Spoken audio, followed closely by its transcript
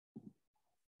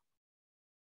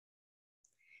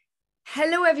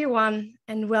Hello, everyone,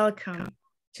 and welcome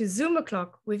to Zoom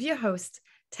O'Clock with your host,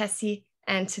 Tessy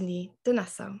Antony de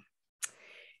Nassau.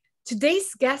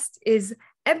 Today's guest is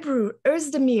Ebru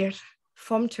Özdemir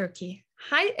from Turkey.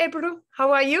 Hi, Ebru.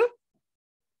 How are you?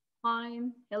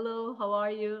 Fine. Hello. How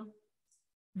are you?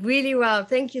 Really well.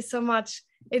 Thank you so much.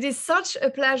 It is such a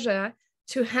pleasure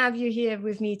to have you here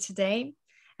with me today.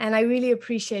 And I really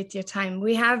appreciate your time.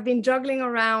 We have been juggling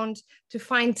around to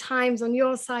find times on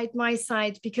your side, my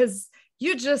side, because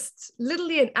you're just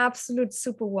literally an absolute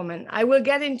superwoman. I will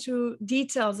get into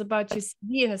details about your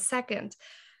CV in a second.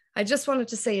 I just wanted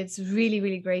to say it's really,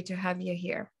 really great to have you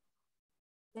here.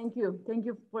 Thank you. Thank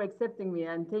you for accepting me.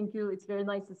 And thank you. It's very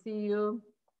nice to see you.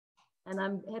 And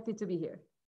I'm happy to be here.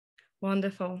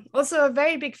 Wonderful. Also, a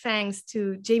very big thanks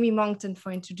to Jamie Monkton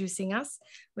for introducing us,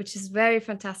 which is very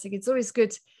fantastic. It's always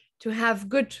good to have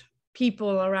good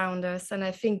people around us. And I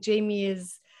think Jamie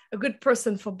is a good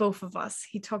person for both of us.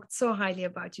 He talked so highly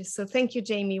about you. So thank you,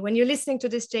 Jamie. When you're listening to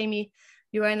this, Jamie,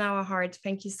 you are in our heart.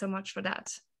 Thank you so much for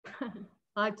that.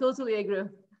 I totally agree.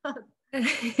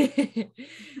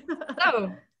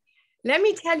 So let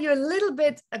me tell you a little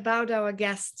bit about our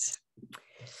guest.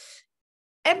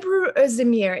 Ebru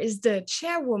Özdemir is the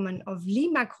chairwoman of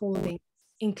Limak Holding,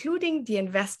 including the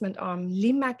investment arm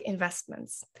Limak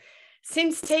Investments.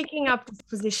 Since taking up this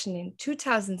position in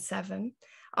 2007,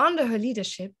 under her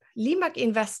leadership, Limak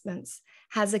Investments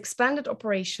has expanded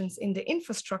operations in the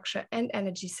infrastructure and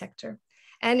energy sector,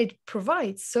 and it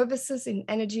provides services in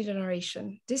energy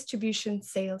generation, distribution,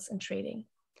 sales, and trading.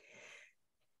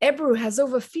 Ebru has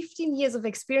over 15 years of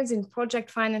experience in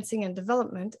project financing and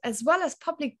development, as well as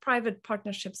public-private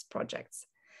partnerships projects.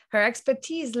 Her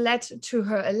expertise led to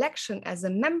her election as a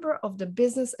member of the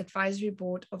Business Advisory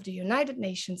Board of the United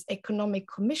Nations Economic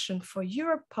Commission for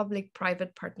Europe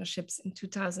Public-Private Partnerships in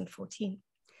 2014.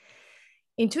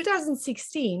 In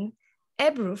 2016,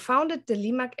 Ebru founded the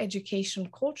Limak Education,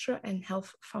 Culture and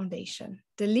Health Foundation.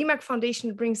 The Limak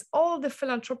Foundation brings all the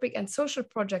philanthropic and social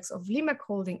projects of Limak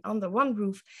Holding under one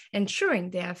roof, ensuring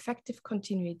their effective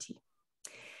continuity.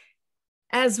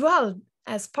 As well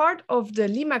as part of the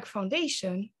Limak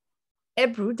Foundation,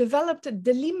 Ebru developed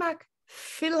the Limak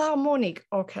Philharmonic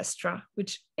Orchestra,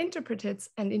 which interprets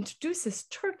and introduces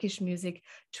Turkish music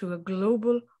to a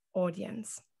global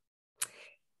audience.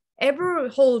 Ebru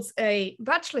holds a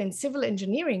Bachelor in Civil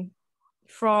Engineering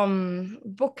from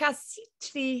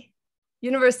Boğaziçi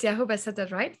University, I hope I said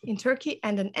that right, in Turkey,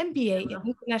 and an MBA in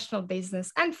International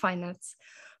Business and Finance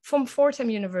from Fordham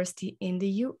University in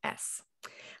the US.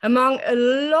 Among a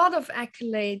lot of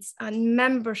accolades and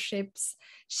memberships,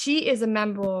 she is a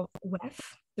member of WEF,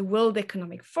 the World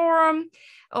Economic Forum,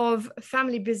 of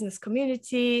Family Business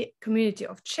Community, Community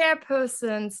of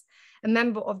Chairpersons, a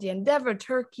member of the Endeavor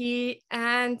Turkey,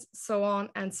 and so on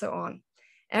and so on.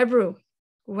 Ebru,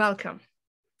 welcome.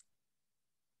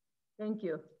 Thank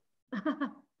you.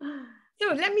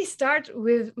 So let me start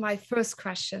with my first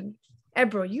question.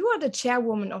 Ebru, you are the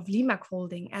chairwoman of Limak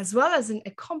Holding, as well as an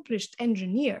accomplished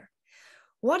engineer.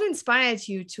 What inspired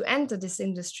you to enter this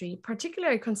industry,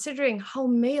 particularly considering how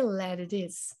male-led it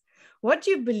is? What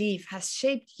do you believe has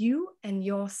shaped you and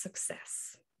your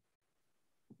success?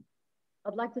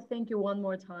 I'd like to thank you one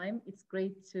more time. It's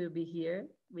great to be here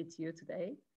with you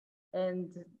today. And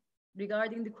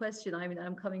regarding the question,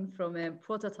 I'm coming from a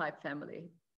prototype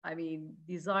family.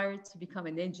 Desire to become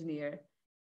an engineer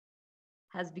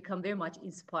has become very much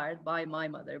inspired by my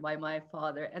mother, by my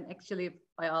father, and actually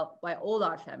by all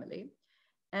our family.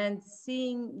 And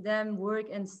seeing them work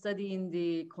and study in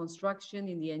the construction,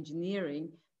 in the engineering,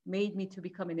 made me to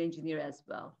become an engineer as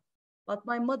well. But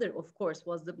my mother, of course,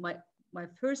 was my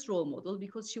first role model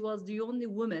because she was the only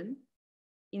woman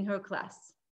in her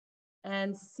class.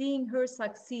 And seeing her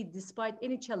succeed despite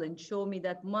any challenge showed me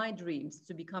that my dreams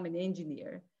to become an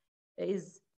engineer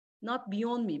is not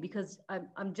beyond me, because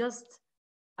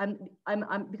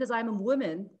because I'm a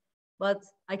woman, but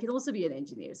I can also be an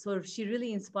engineer. So she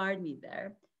really inspired me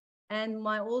there. And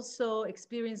my also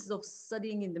experiences of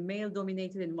studying in the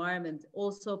male-dominated environment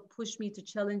also pushed me to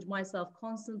challenge myself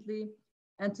constantly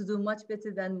and to do much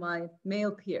better than my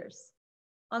male peers.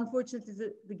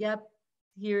 Unfortunately, the gap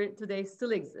here today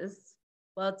still exists,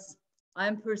 but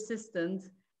I'm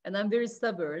persistent and I'm very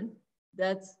stubborn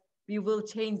that we will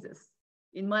change this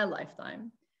in my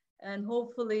lifetime. And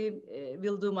hopefully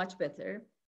we'll do much better.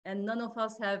 And none of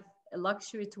us have a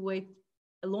luxury to wait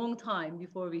a long time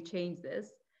before we change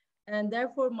this. And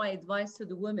therefore, my advice to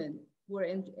the women who are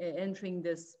entering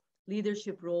this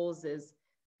leadership roles is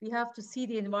we have to see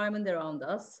the environment around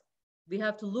us. We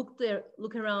have to look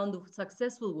around the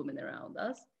successful women around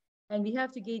us. And we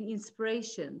have to gain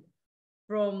inspiration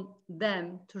from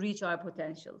them to reach our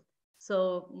potential.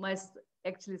 So my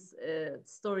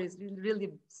story really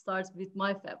starts with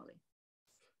my family.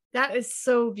 That is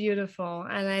so beautiful.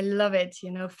 And I love it,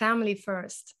 family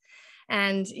first.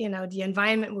 And, the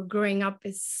environment we're growing up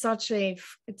is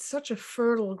it's such a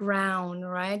fertile ground,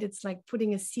 right? It's like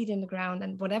putting a seed in the ground,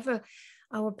 and whatever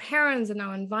our parents and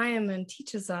our environment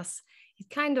teaches us, it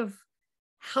kind of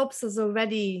helps us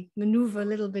already maneuver a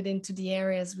little bit into the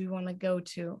areas we want to go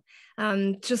to.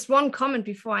 Just one comment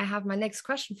before I have my next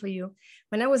question for you.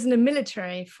 When I was in the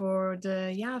military for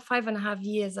the 5.5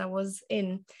 years I was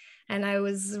in, and I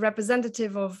was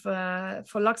representative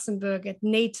for Luxembourg at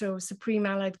NATO Supreme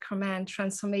Allied Command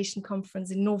Transformation Conference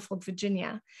in Norfolk,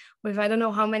 Virginia, with I don't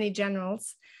know how many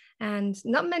generals, and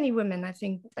not many women. I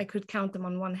think I could count them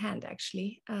on one hand,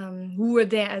 actually, who were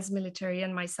there as military,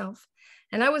 and myself.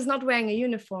 And I was not wearing a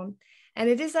uniform. And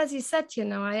it is, as you said,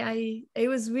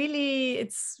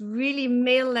 it's really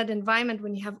male-led environment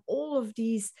when you have all of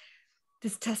this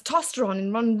testosterone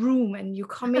in one room, and you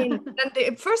come in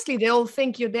and firstly they all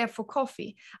think you're there for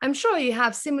coffee. I'm sure you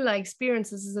have similar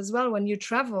experiences as well when you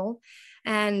travel,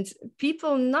 and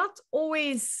people not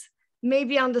always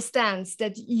maybe understands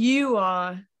that you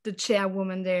are the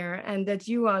chairwoman there, and that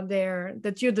you are there,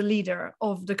 that you're the leader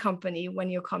of the company when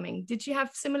you're coming. Did you have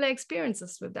similar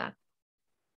experiences with that?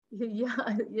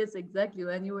 Yeah, yes, exactly.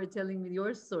 When you were telling me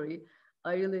your story,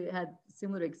 I really had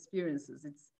similar experiences.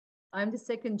 I'm the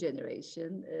second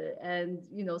generation, and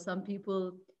some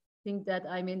people think that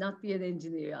I may not be an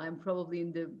engineer. I'm probably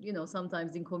in the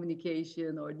sometimes in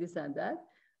communication or this and that.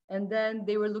 And then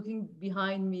they were looking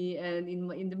behind me, and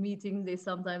in the meeting they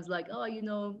sometimes like, oh,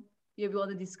 we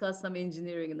want to discuss some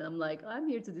engineering, and I'm like, I'm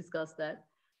here to discuss that.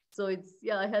 So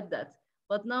I had that,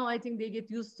 but now I think they get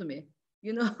used to me.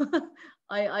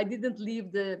 I didn't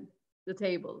leave the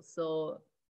table, so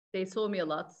they saw me a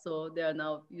lot, so they are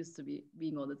now used to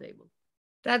being on the table.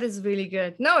 That is really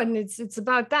good. No, and it's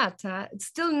about that. It's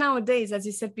still nowadays, as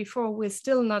you said before, we're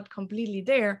still not completely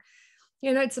there.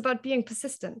 It's about being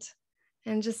persistent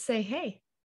and just say, hey,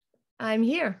 I'm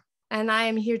here and I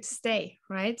am here to stay,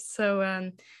 right? So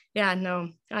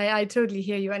I totally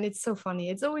hear you. And it's so funny.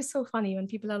 It's always so funny when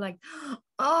people are like,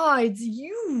 oh, it's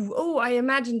you. Oh, I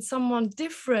imagine someone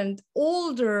different,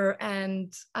 older,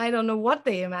 and I don't know what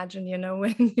they imagine,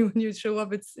 when you show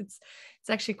up. It's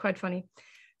actually quite funny.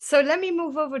 So let me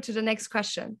move over to the next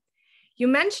question. You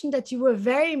mentioned that you were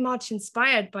very much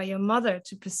inspired by your mother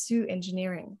to pursue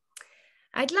engineering.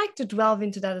 I'd like to delve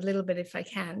into that a little bit if I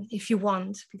can, if you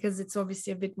want, because it's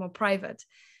obviously a bit more private.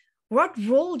 What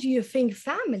role do you think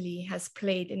family has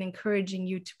played in encouraging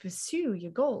you to pursue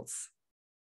your goals?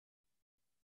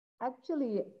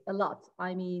 Actually, a lot.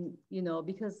 I mean,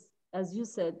 because as you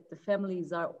said, the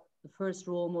families are the first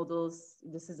role models.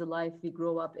 This is the life we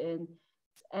grow up in.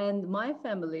 And my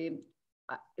family,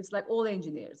 it's like all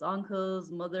engineers, uncles,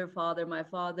 mother, father. My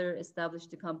father established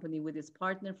the company with his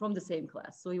partner from the same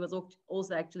class. So he was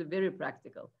also actually very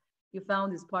practical. He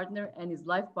found his partner and his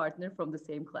life partner from the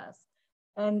same class.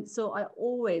 And so I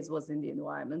always was in the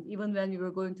environment. Even when we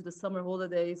were going to the summer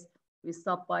holidays, we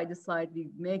stop by the site, we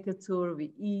make a tour,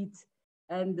 we eat,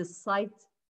 and the site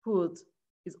food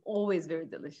is always very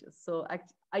delicious. So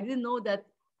I didn't know that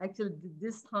actually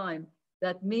this time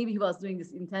that maybe he was doing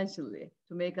this intentionally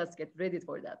to make us get ready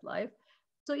for that life.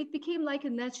 So it became like a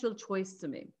natural choice to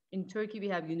me. In Turkey, we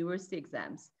have university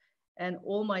exams, and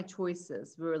all my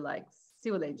choices were like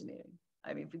civil engineering.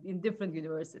 I mean, in different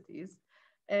universities.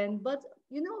 But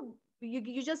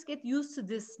you just get used to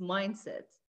this mindset.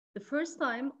 The first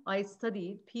time I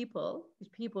studied people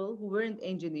who weren't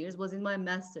engineers was in my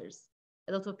master's.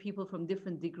 A lot of people from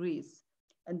different degrees.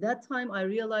 And that time I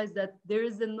realized that there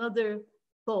is another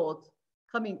thought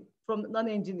coming from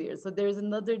non-engineers. So there's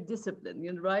another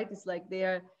discipline, right? It's like they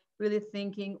are really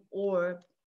thinking or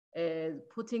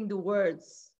putting the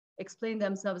words, explain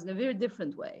themselves in a very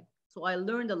different way. So I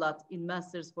learned a lot in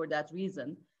master's for that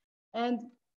reason. And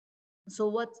so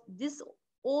what this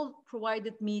all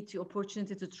provided me the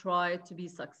opportunity to try to be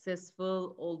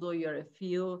successful, although you're a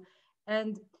few.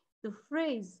 And the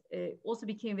phrase also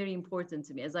became very important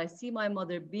to me as I see my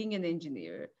mother being an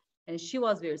engineer, and she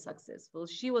was very successful.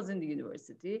 She was in the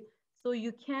university. So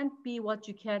you can't be what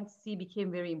you can't see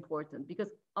became very important, because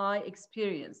I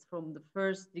experienced from the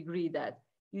first degree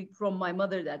from my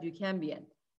mother that you can be an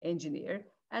engineer.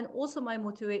 And also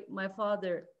my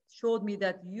father showed me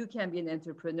that you can be an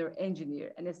entrepreneur,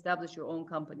 engineer, and establish your own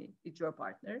company with your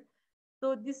partner.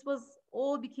 So this was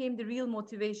all became the real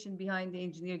motivation behind the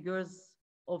Engineer Girls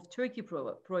of Turkey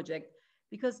project,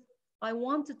 because I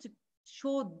wanted to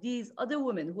show these other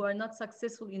women who are not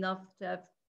successful enough to have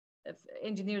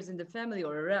engineers in the family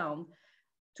or around,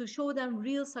 to show them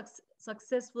real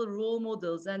successful role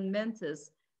models and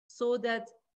mentors so that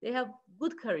they have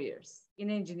good careers in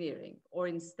engineering or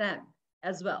in STEM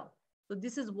as well. So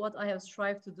this is what I have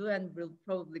strived to do and will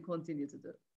probably continue to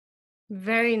do.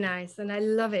 Very nice. And I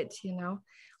love it,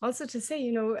 Also to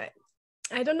say,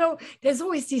 I don't know, there's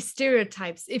always these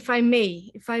stereotypes, if I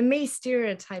may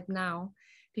stereotype now,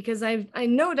 because I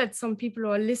know that some people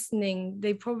who are listening,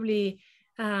 they probably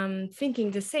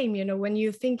thinking the same, when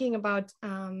you're thinking about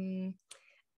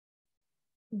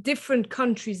different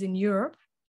countries in Europe,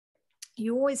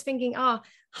 you're always thinking,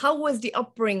 how was the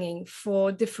upbringing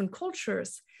for different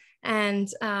cultures? And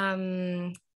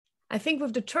I think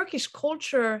with the Turkish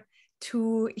culture,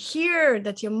 to hear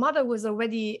that your mother was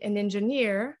already an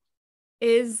engineer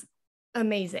is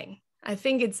amazing. I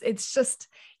think it's just,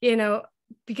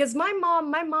 because my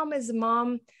mom is a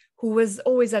mom who was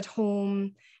always at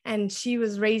home, and she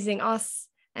was raising us,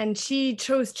 and she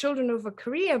chose children over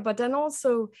career. But then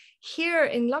also here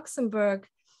in Luxembourg,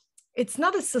 it's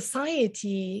not a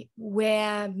society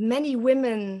where many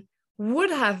women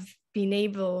would have been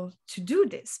able to do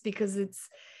this, because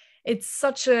it's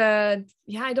such a,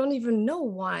 I don't even know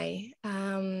why.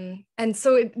 And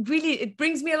so it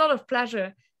brings me a lot of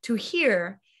pleasure to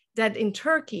hear that in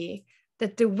Turkey,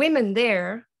 that the women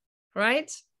there,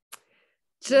 right,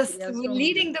 just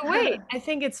leading the way. I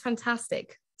think it's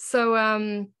fantastic.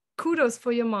 So kudos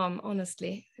for your mom,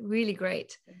 honestly, really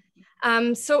great.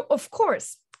 So of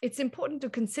course, it's important to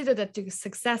consider that the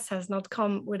success has not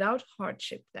come without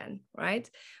hardship then, right?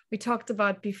 We talked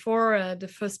about before the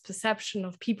first perception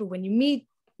of people when you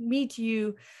meet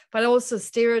you, but also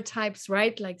stereotypes,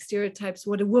 right? Like stereotypes,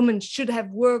 what a woman should have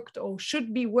worked or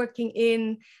should be working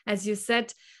in, as you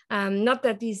said. Not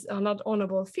that these are not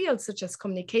honorable fields, such as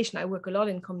communication. I work a lot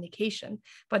in communication,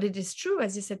 but it is true,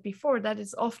 as you said before, that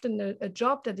is often a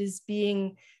job that is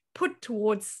being put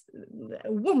towards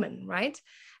a woman, right?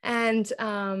 And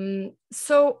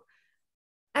so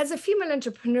as a female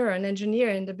entrepreneur and engineer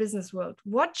in the business world,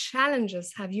 what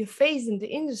challenges have you faced in the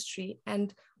industry,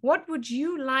 and what would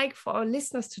you like for our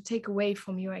listeners to take away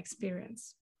from your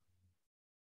experience?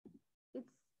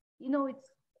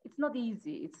 It's not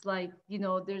easy. It's like,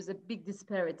 there's a big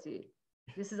disparity.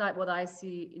 This is what I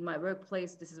see in my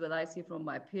workplace. This is what I see from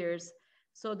my peers.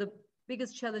 So the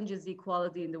biggest challenge is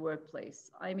equality in the workplace.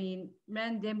 I mean,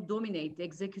 men dominate the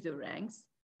executive ranks,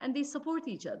 and they support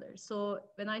each other. So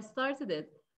when I started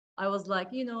it, I was like,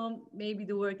 maybe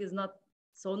the work is not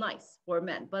so nice for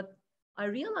men. But I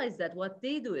realized that what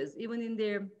they do is, even in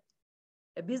their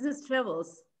business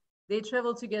travels, they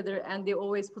travel together and they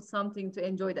always put something to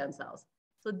enjoy themselves.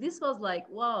 So this was like,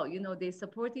 wow, they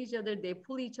support each other, they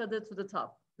pull each other to the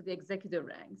top, to the executive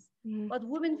ranks. Mm-hmm. But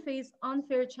women face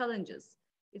unfair challenges.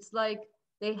 It's like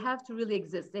they have to really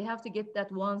exist. They have to get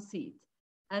that one seat.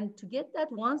 And to get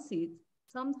that one seat,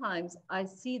 sometimes I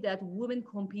see that women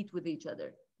compete with each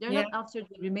other. They're not after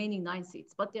the remaining 9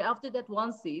 seats, but they're after that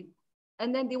one seat,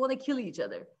 and then they want to kill each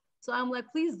other. So I'm like,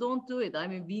 please don't do it. I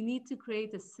mean, we need to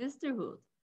create a sisterhood.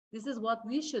 This is what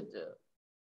we should do.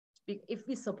 If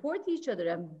we support each other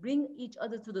and bring each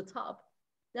other to the top,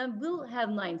 then we'll have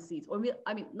 9 seats, or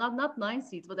not 9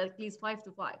 seats, but at least 5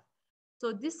 to 5.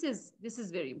 So this is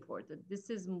very important. This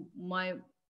is one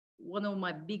of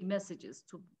my big messages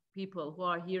to people who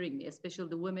are hearing me, especially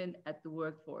the women at the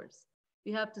workforce.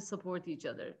 We have to support each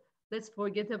other. Let's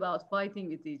forget about fighting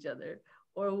with each other.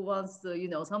 Or who wants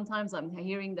to, sometimes I'm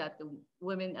hearing that the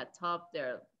women at top,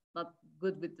 they're not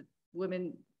good with the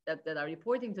women that are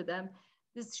reporting to them.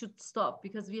 This should stop,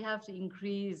 because we have to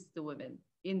increase the women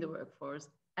in the workforce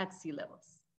at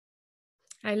C-levels.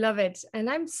 I love it. And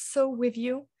I'm so with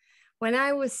you. When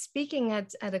I was speaking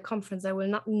at a conference, I will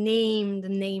not name the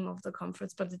name of the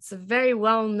conference, but it's a very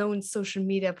well-known social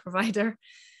media provider.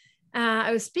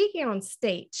 I was speaking on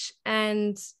stage,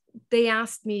 and they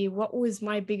asked me what was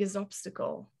my biggest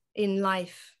obstacle in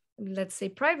life, let's say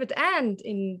private and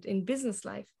in business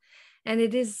life. And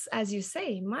it is, as you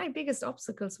say, my biggest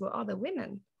obstacles were other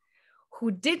women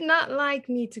who did not like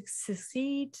me to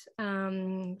succeed,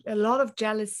 a lot of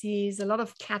jealousies, a lot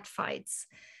of catfights.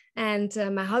 And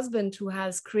my husband, who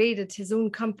has created his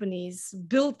own companies,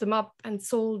 built them up and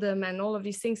sold them and all of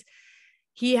these things,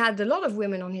 he had a lot of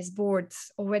women on his board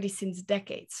already since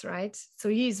decades, right? So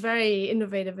he's very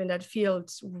innovative in that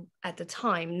field at the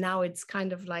time. Now it's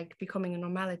kind of like becoming a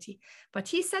normality. But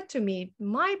he said to me,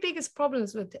 my biggest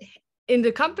problems in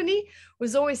the company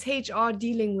was always HR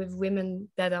dealing with women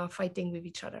that are fighting with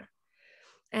each other.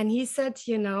 And he said,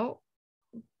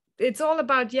 it's all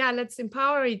about, yeah, let's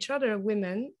empower each other,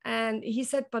 women. And he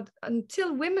said, but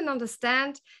until women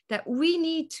understand that we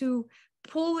need to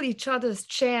pull each other's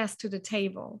chairs to the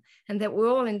table and that we're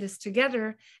all in this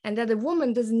together, and that a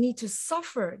woman doesn't need to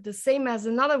suffer the same as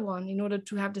another one in order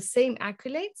to have the same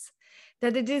accolades,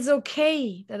 that it is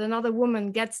okay that another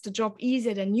woman gets the job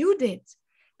easier than you did.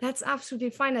 That's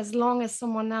absolutely fine as long as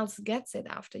someone else gets it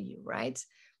after you, right?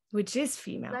 Which is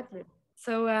female. Exactly.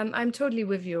 So I'm totally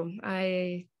with you.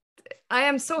 I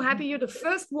am so happy you're the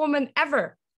first woman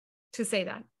ever to say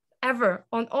that, ever,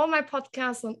 on all my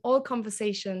podcasts, on all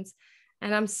conversations.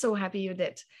 And I'm so happy you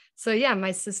did. So yeah,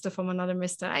 my sister from another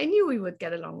mister, I knew we would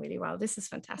get along really well. This is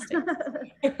fantastic.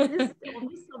 On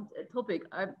this topic,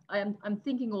 I'm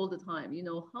thinking all the time, you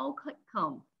know, how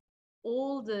come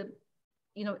all the,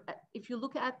 you know, if you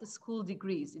look at the school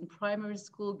degrees, in primary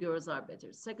school, girls are better.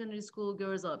 Secondary school,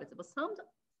 girls are better.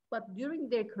 But during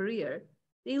their career,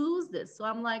 they lose this. So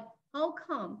I'm like, how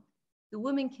come the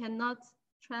women cannot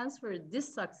transfer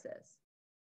this success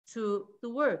to the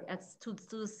work to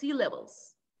the C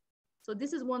levels? So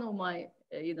this is one of my,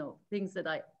 you know, things that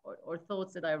or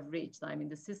thoughts that I've reached. I mean,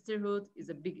 the sisterhood is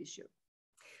a big issue.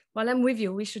 Well, I'm with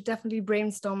you. We should definitely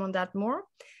brainstorm on that more.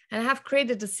 And I have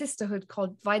created a sisterhood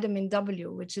called Vitamin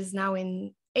W, which is now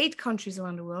in 8 countries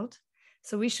around the world.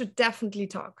 So we should definitely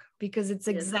talk, because it's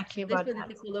exactly about that.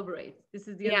 Definitely collaborate. This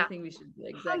is the other thing we should do.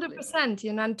 Exactly. 100%,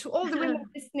 you know, and to all the women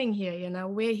listening here, you know,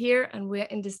 we're here and we're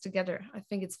in this together. I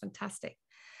think it's fantastic.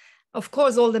 Of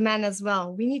course, all the men as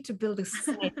well. We need to build a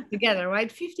society together,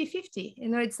 right? 50-50. You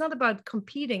know, it's not about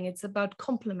competing, it's about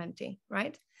complementing,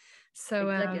 right? So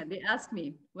exactly. They ask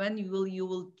me when you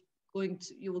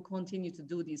will continue to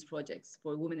do these projects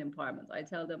for women empowerment. I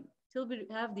tell them till we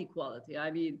have the equality. I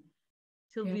mean,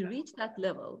 till we reach that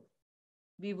level,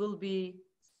 we will be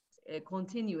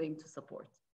continuing to support.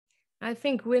 I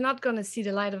think we're not going to see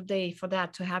the light of day for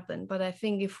that to happen. But I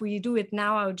think if we do it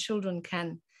now, our children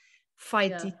can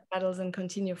fight these battles and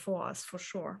continue for us, for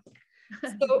sure.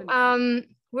 So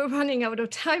we're running out of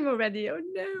time already. Oh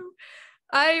no.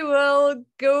 I will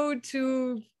go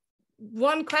to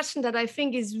one question that I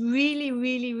think is really,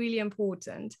 really, really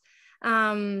important.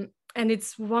 And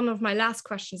it's one of my last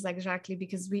questions, exactly,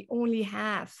 because we only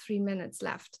have 3 minutes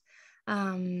left.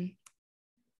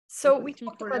 So we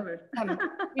talked about them.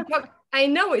 I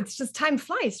know, it's just time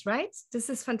flies, right? This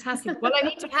is fantastic. Well, I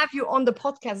need to have you on the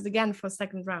podcast again for a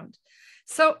second round.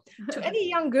 So to any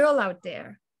young girl out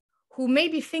there who may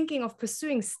be thinking of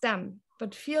pursuing STEM,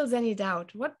 but feels any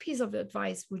doubt, what piece of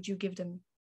advice would you give them?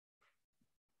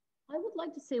 I would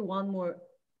like to say one more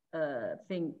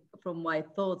thing from my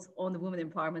thoughts on the women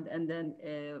empowerment, and then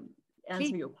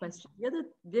answer your question. The other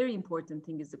very important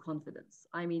thing is the confidence.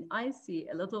 I mean, I see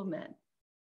a lot of men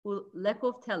who lack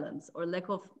of talents or lack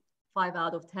of 5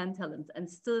 out of 10 talents, and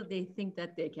still they think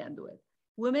that they can do it.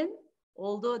 Women,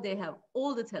 although they have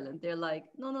all the talent, they're like,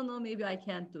 no, maybe I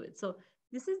can't do it. So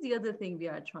this is the other thing we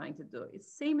are trying to do.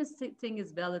 It's same thing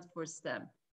is valid for STEM.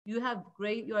 You are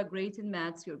great in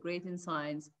maths, you're great in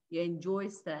science, you enjoy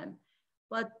STEM,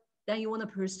 but then you want to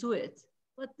pursue it.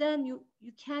 But then you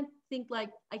can't think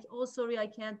like, sorry, I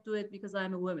can't do it because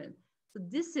I'm a woman. So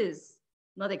this is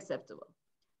not acceptable.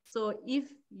 So if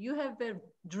you have a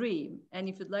dream and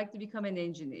if you'd like to become an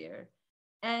engineer,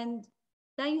 and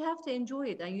then you have to enjoy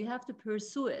it and you have to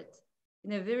pursue it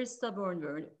in a very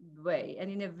stubborn way and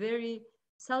in a very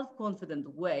self-confident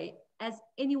way as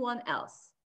anyone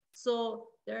else. So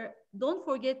don't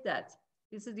forget that.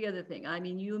 This is the other thing. I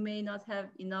mean, you may not have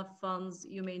enough funds.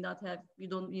 You may not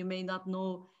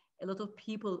know a lot of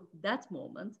people that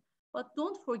moment, but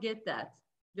don't forget that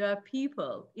there are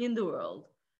people in the world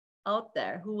out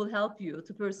there who will help you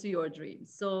to pursue your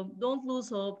dreams. So don't lose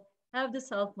hope, have the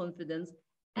self-confidence,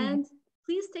 and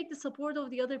please take the support of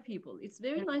the other people. It's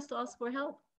very nice to ask for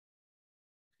help.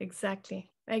 Exactly.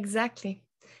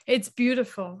 It's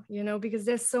beautiful, you know, because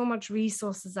there's so much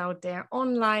resources out there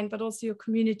online, but also your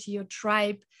community, your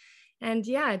tribe. And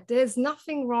yeah, there's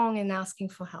nothing wrong in asking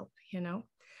for help, you know.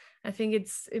 I think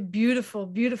it's a beautiful,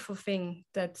 beautiful thing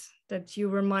that you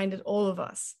reminded all of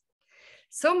us.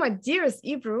 So my dearest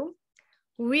Ebru,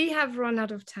 we have run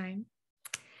out of time.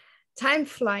 Time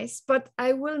flies, but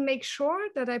I will make sure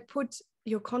that I put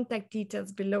your contact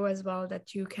details below as well,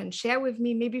 that you can share with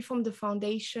me, maybe from the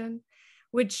foundation,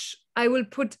 which I will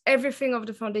put everything of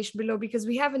the foundation below, because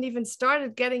we haven't even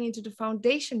started getting into the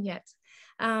foundation yet.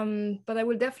 But I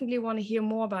will definitely want to hear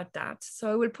more about that.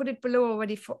 So I will put it below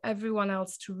already for everyone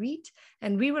else to read,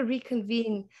 and we will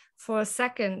reconvene for a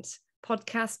second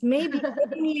podcast, maybe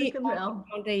only on the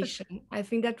foundation. I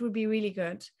think that would be really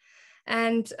good.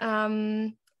 And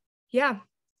yeah,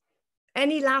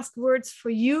 Any last words for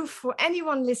you, for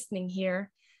anyone listening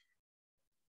here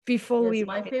before we...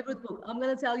 My favorite book. I'm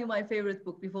going to tell you my favorite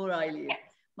book before I leave.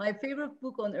 My favorite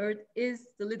book on earth is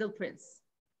The Little Prince.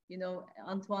 You know,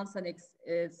 Antoine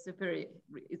Saint-Exupéry.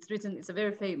 It's a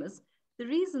very famous. The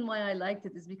reason why I liked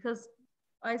it is because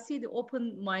I see the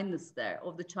open-mindedness there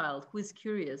of the child who is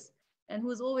curious and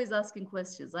who is always asking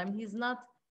questions. I mean, he's not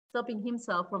stopping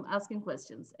himself from asking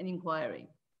questions and inquiring.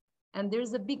 And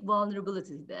there's a big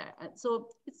vulnerability there. And so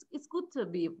it's good to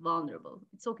be vulnerable.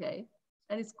 It's okay.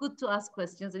 And it's good to ask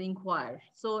questions and inquire.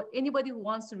 So anybody who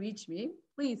wants to reach me,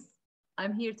 please,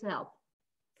 I'm here to help.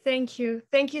 Thank you.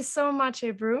 Thank you so much,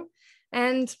 Ebru.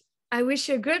 And I wish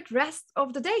you a good rest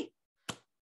of the day.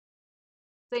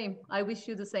 Same. I wish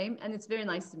you the same. And it's very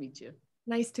nice to meet you.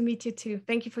 Nice to meet you too.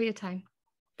 Thank you for your time.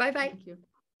 Bye-bye. Thank you.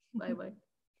 Bye-bye.